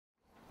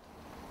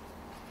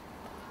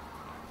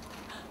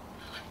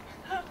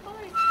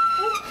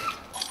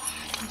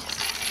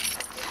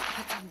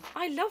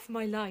love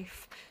my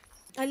life.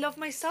 I love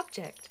my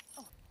subject.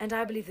 And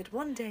I believe that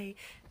one day,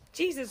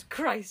 Jesus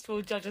Christ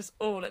will judge us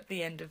all at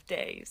the end of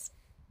days.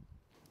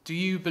 Do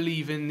you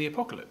believe in the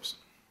apocalypse?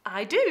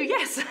 I do,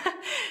 yes.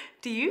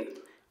 Do you?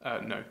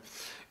 No.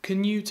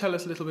 Can you tell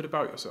us a little bit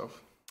about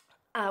yourself?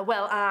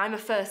 Well, I'm a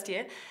first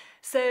year,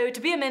 so to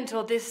be a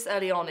mentor this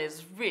early on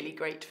is really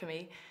great for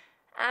me.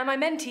 And my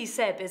mentee,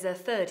 Seb, is a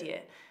third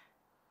year,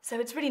 so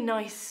it's really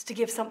nice to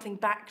give something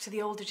back to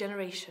the older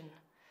generation.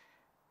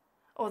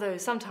 Although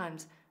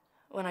sometimes,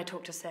 when I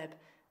talk to Seb,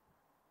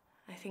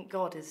 I think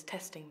God is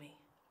testing me.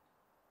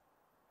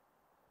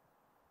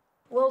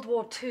 World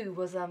War II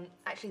was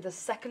actually the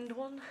second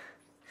one.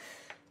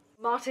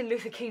 Martin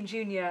Luther King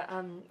Jr.,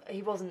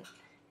 he wasn't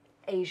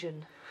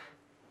Asian.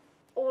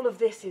 All of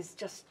this is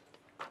just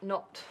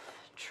not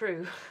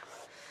true.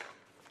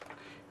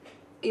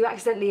 You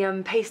accidentally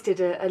pasted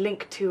a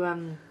link to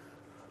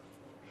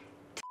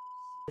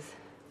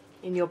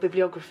in your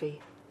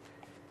bibliography.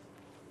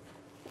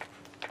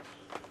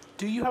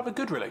 Do you have a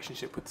good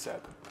relationship with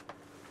Seb?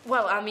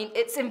 Well, I mean,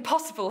 it's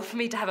impossible for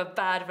me to have a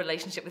bad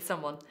relationship with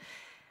someone.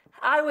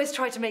 I always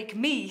try to make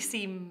me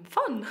seem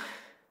fun.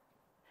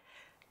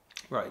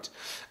 Right.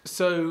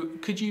 So,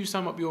 could you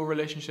sum up your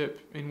relationship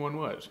in one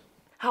word?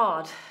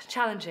 Hard,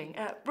 challenging,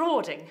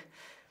 rewarding.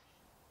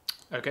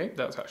 Okay,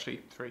 that's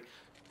actually 3.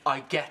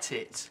 I get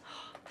it.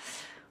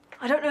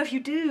 I don't know if you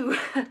do,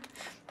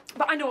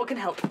 but I know what can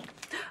help.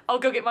 I'll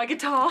go get my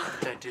guitar.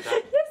 Don't do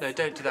that. Yes. No,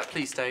 don't do that.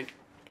 Please don't.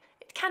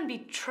 It can be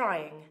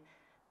trying,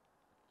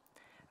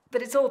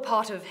 but it's all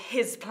part of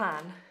his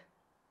plan.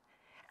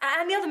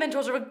 And the other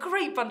mentors are a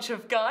great bunch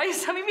of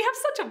guys. I mean, we have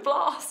such a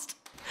blast.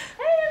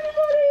 Hey,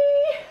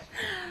 everybody!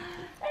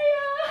 Hey,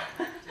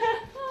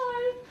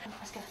 hi.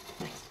 Let's go.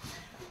 Thanks.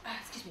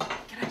 Excuse me,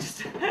 can I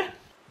just...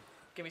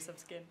 Give me some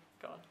skin.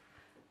 Go on.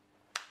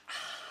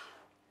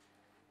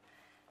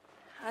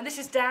 And this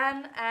is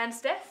Dan and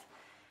Steph.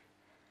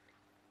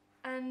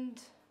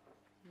 And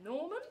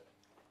Norman?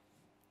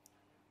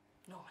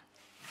 Norman.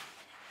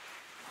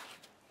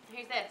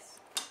 Who's this?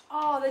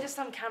 Oh, they're just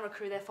some camera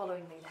crew. They're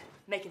following me. They're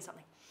making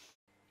something.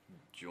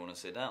 Do you want to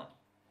sit down?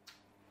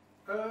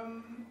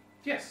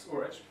 Yes, all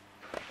right.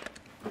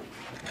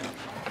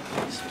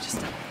 Should we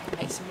just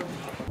make some room?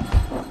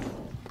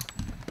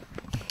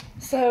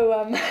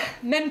 So,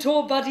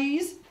 mentor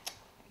buddies,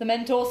 the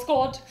mentor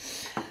squad,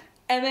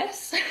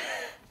 MS.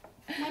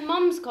 My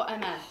mum's got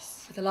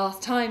MS. For the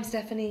last time,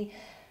 Stephanie,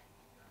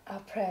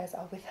 our prayers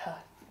are with her.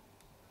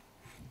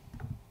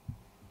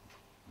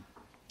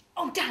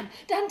 Oh, Dan,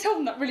 tell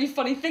them that really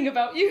funny thing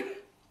about you.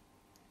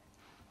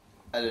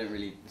 I don't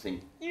really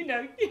think... You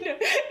know,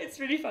 it's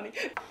really funny.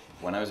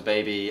 When I was a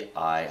baby,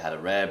 I had a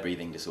rare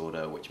breathing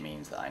disorder, which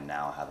means that I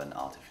now have an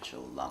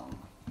artificial lung.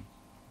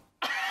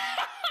 Am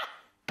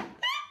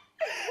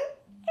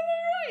I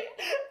right?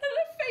 And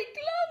a fake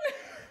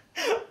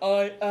lung?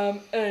 I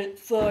am a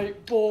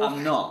cyborg.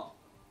 I'm not.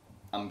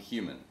 I'm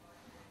human.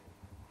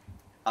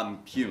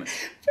 I'm human.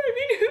 But I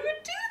mean, who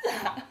would do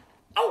that?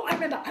 Oh, I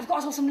remember, I've got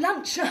us all some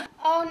lunch.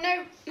 Oh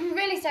no,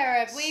 really,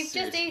 Sarah, we've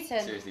just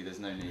eaten. Seriously, there's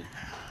no need.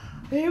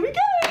 Here we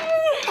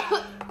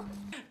go!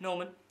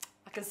 Norman,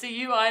 I can see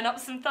you eyeing up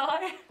some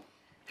thigh.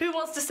 Who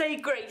wants to say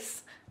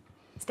grace?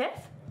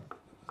 Steph?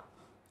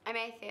 I'm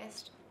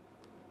atheist.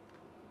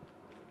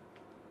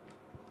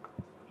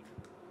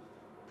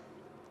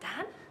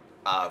 Dan?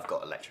 I've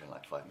got a lecture in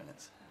like 5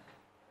 minutes.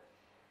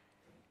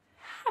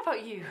 How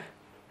about you?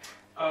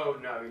 Oh,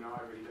 no, I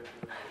really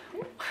don't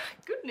know.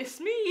 Goodness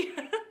me.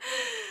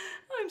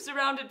 I'm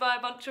surrounded by a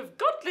bunch of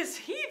godless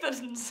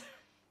heathens.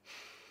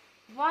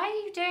 Why are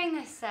you doing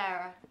this,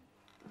 Sarah?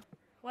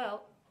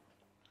 Well,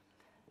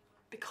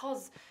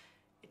 because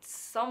it's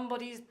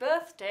somebody's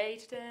birthday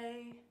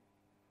today.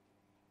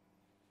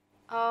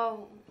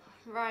 Oh,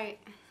 right.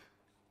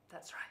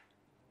 That's right.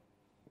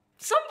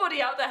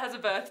 Somebody out there has a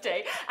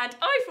birthday, and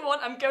I, for one,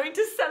 am going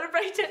to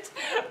celebrate it.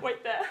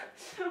 Wait there.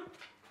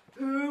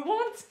 Who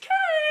wants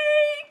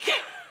cake?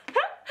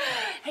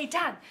 Hey,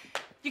 Dan,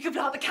 you can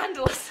blow out the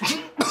candles.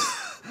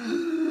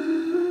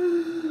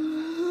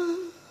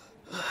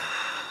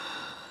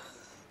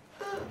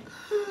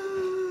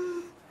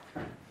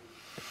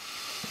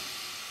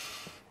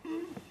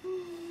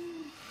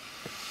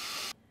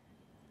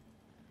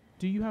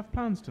 Do you have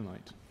plans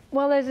tonight?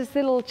 Well, there's this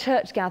little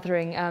church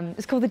gathering.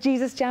 It's called the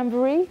Jesus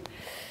Jamboree,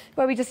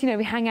 where we just,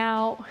 we hang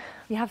out,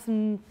 we have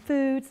some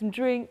food, some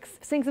drinks,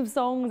 sing some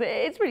songs.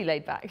 It's really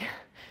laid back.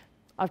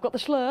 I've got the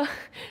schlur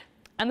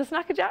and the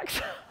Snacker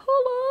Jacks.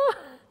 Hola!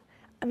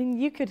 I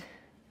mean, you could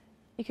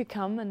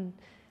come and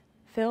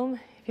film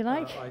if you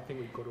like. I think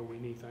we've got all we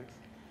need, thanks.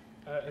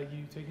 Are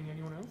you taking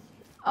anyone else?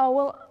 Oh,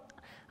 well,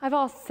 I've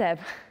asked Seb.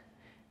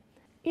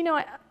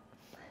 I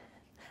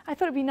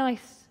thought it'd be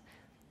nice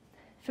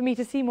for me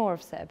to see more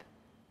of Seb.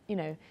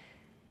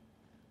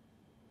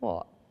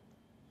 What?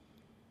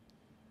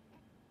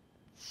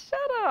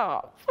 Shut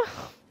up.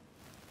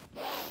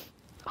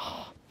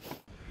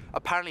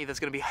 Apparently there's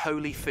going to be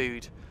holy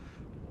food,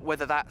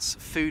 whether that's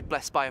food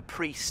blessed by a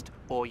priest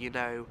or,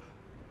 a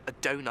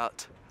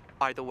donut.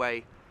 Either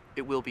way,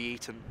 it will be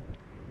eaten.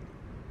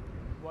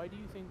 Why do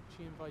you think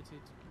she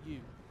invited you?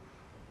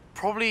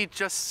 Probably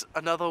just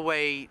another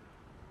way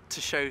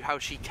to show how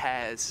she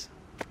cares.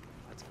 I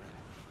don't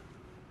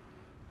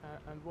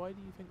know. And why do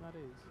you think that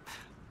is?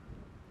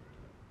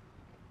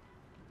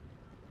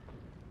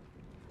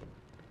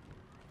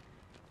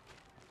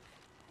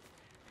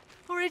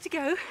 All ready to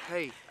go?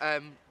 Hey,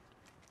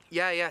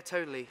 yeah,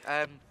 totally.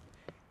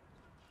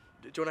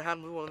 Do you want a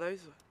hand with one of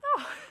those?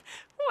 Oh,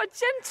 what a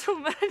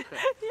gentleman.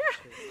 Yeah.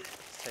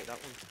 Just take that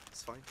one.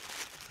 It's fine.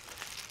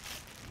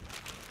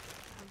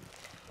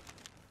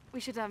 We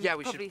should Yeah,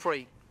 we should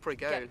probably go.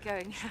 get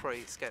going.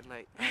 It's getting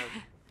late.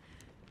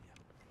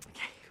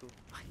 Okay. Cool.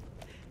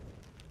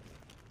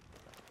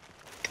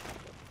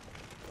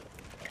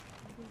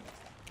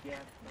 Yeah.